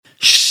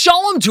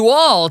Shalom to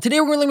all! Today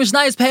we're learning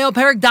Mishnah's Peah,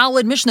 Perek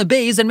Daled, Mishnah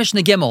Beis, and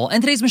Mishnah Gimel.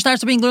 And today's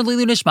Mishnahs are being learned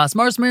Lilu Nishmas,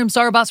 Mars Miriam,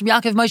 Sarah Bas,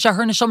 Yaakov, Moshe,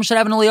 Her, Nisham,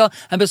 Shadav, and Aliyah,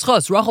 and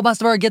Beschos, Rachel,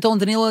 Bastavar, Gittel, and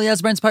Daniel,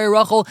 Elias, Brent, Spire,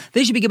 Rachel.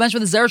 They should be given for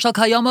the Zerah Shal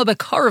Kayama,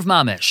 Bekar of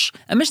Mamish.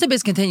 And Mishnah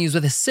Beis continues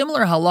with a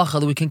similar halacha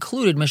that we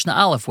concluded Mishnah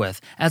Aleph with.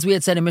 As we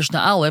had said in Mishnah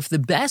Aleph, the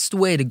best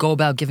way to go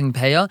about giving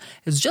Peah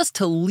is just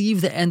to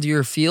leave the end of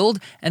your field,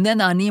 and then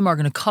the Anim are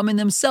going to come in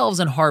themselves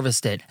and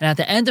harvest it. And at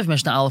the end of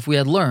Mishnah Aleph, we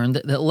had learned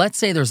that let's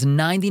say there's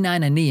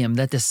 99 Anim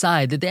that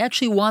decide that they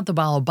actually want the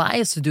Baal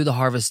Bias to do the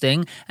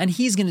harvesting, and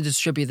he's going to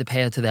distribute the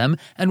Peah to them,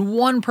 and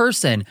one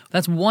person,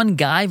 that's one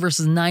guy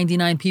versus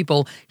 99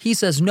 people, he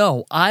says,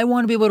 no, I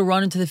want to be able to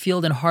run into the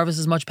field and harvest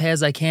as much Peah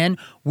as I can.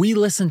 We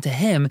listen to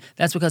him.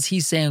 That's because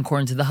he's saying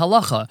according to the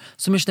halacha.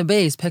 So Mishnah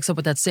Beis picks up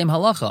with that same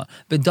halacha.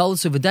 But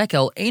Dalus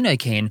u'v'dekel einay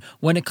kain,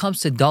 when it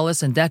comes to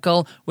Dalus and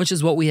Dekel, which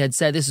is what we had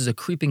said, this is a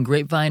creeping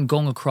grapevine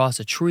going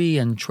across a tree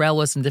and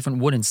trellis and different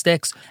wooden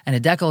sticks, and a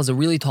Dekel is a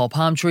really tall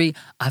palm tree.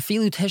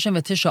 Afilu teshem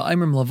v'tisha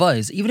imrim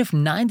lavais, even if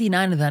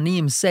 99 of the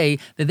Aniyim say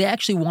that they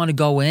actually want to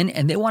go in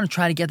and they want to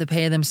try to get the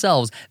Peah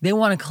themselves. They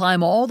want to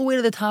climb all the way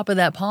to the top of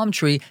that palm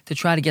tree to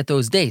try to get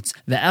those dates.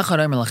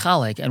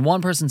 And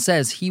one person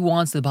says he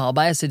wants the Baal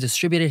Bias to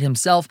distribute it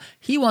himself.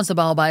 He wants the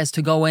Baal Bias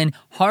to go in,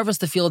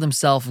 harvest the field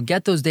himself,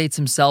 get those dates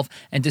himself,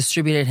 and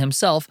distribute it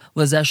himself.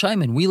 We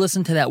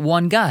listen to that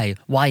one guy.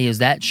 Why is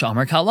that?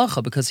 Shamar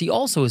Halacha, because he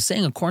also is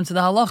saying according to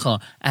the halacha,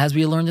 as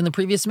we learned in the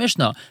previous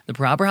Mishnah. The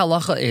proper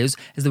halacha is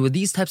that with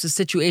these types of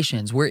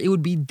situations where it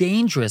would be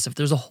dangerous if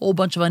there's a whole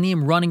bunch of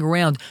Aniyim running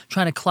around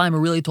trying to climb a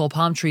really tall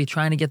palm tree,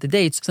 trying to get the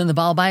dates, so then the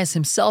Baal Bias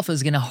himself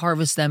is going to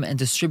harvest them and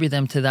distribute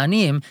them to the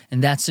Aniyim.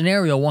 In that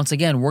scenario, once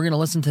again, we're going to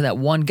listen to that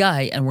one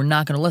guy and we're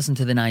not going to listen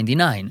to the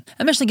 99.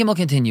 And Mishnah Gimel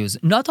continues,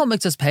 Natal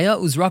mixes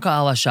Peah uzraka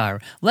al ashar.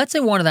 Let's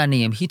say one of the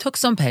Aniyim, he took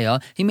some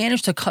Peah, he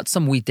managed to cut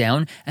some wheat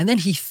down, and then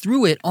he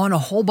threw it on a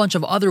whole bunch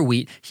of other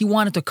wheat. He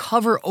wanted to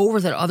cover over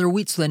that other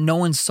wheat so that no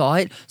one saw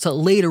it, so that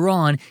later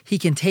on he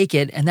can take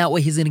it, and that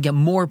way he's going to get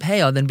more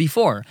Peah than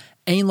before.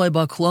 Ein loy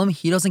ba klum,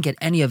 he doesn't get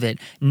any of it,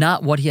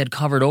 not what he had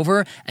covered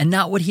over, and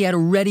not what he had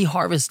already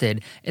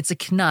harvested. It's a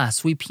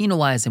knas. We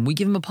penalize him, we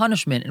give him a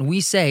punishment, and we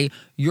say,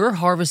 you're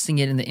harvesting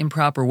it in the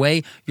improper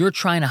way, you're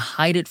trying to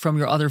hide it from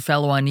your other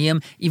fellow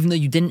aniyim, even though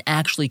you didn't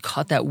actually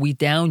cut that wheat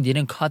down, you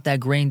didn't cut that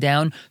grain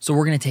down, so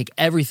we're going to take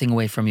everything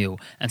away from you.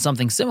 And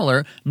something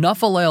similar,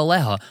 nafal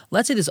le'aleha.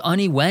 Let's say this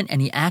ani went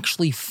and he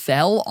actually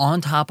fell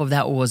on top of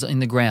that what was in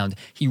the ground.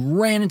 He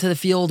ran into the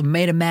field,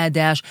 made a mad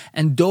dash,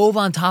 and dove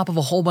on top of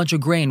a whole bunch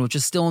of grain, which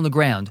is still in the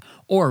ground.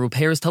 Or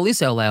Rupeir's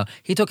talisa oleo,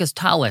 he took his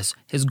talis,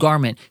 his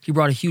garment, he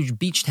brought a huge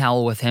beach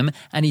towel with him,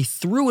 and he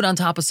threw it on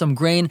top of some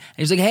grain, and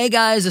he's like, hey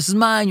guys, this is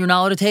mine, you're not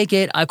allowed to take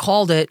it, I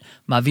called it.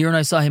 Mavir and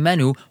I saw him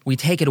menu, we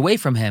take it away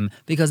from him,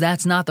 because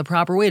that's not the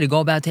proper way to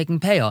go about taking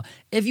Peah.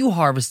 If you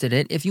harvested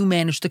it, if you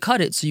managed to cut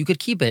it so you could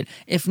keep it,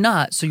 if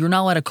not, so you're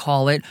not allowed to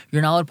call it,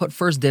 you're not allowed to put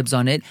first dibs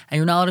on it, and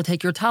you're not allowed to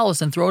take your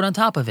talis and throw it on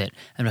top of it.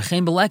 And the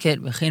same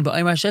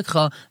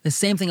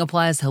thing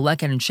applies to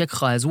leket and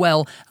shikha as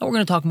well, and we're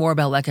going to talk more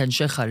about leket and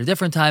shikha at a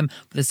different time,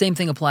 but the same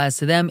thing applies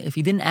to them. If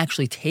he didn't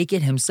actually take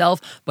it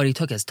himself, but he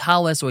took his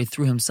talis or he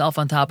threw himself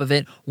on top of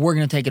it, we're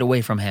going to take it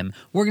away from him.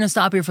 We're going to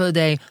stop here for the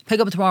day, pick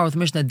up tomorrow with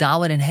Mishnah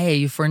Dalet and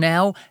Hey. For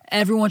now,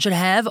 everyone should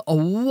have a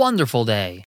wonderful day.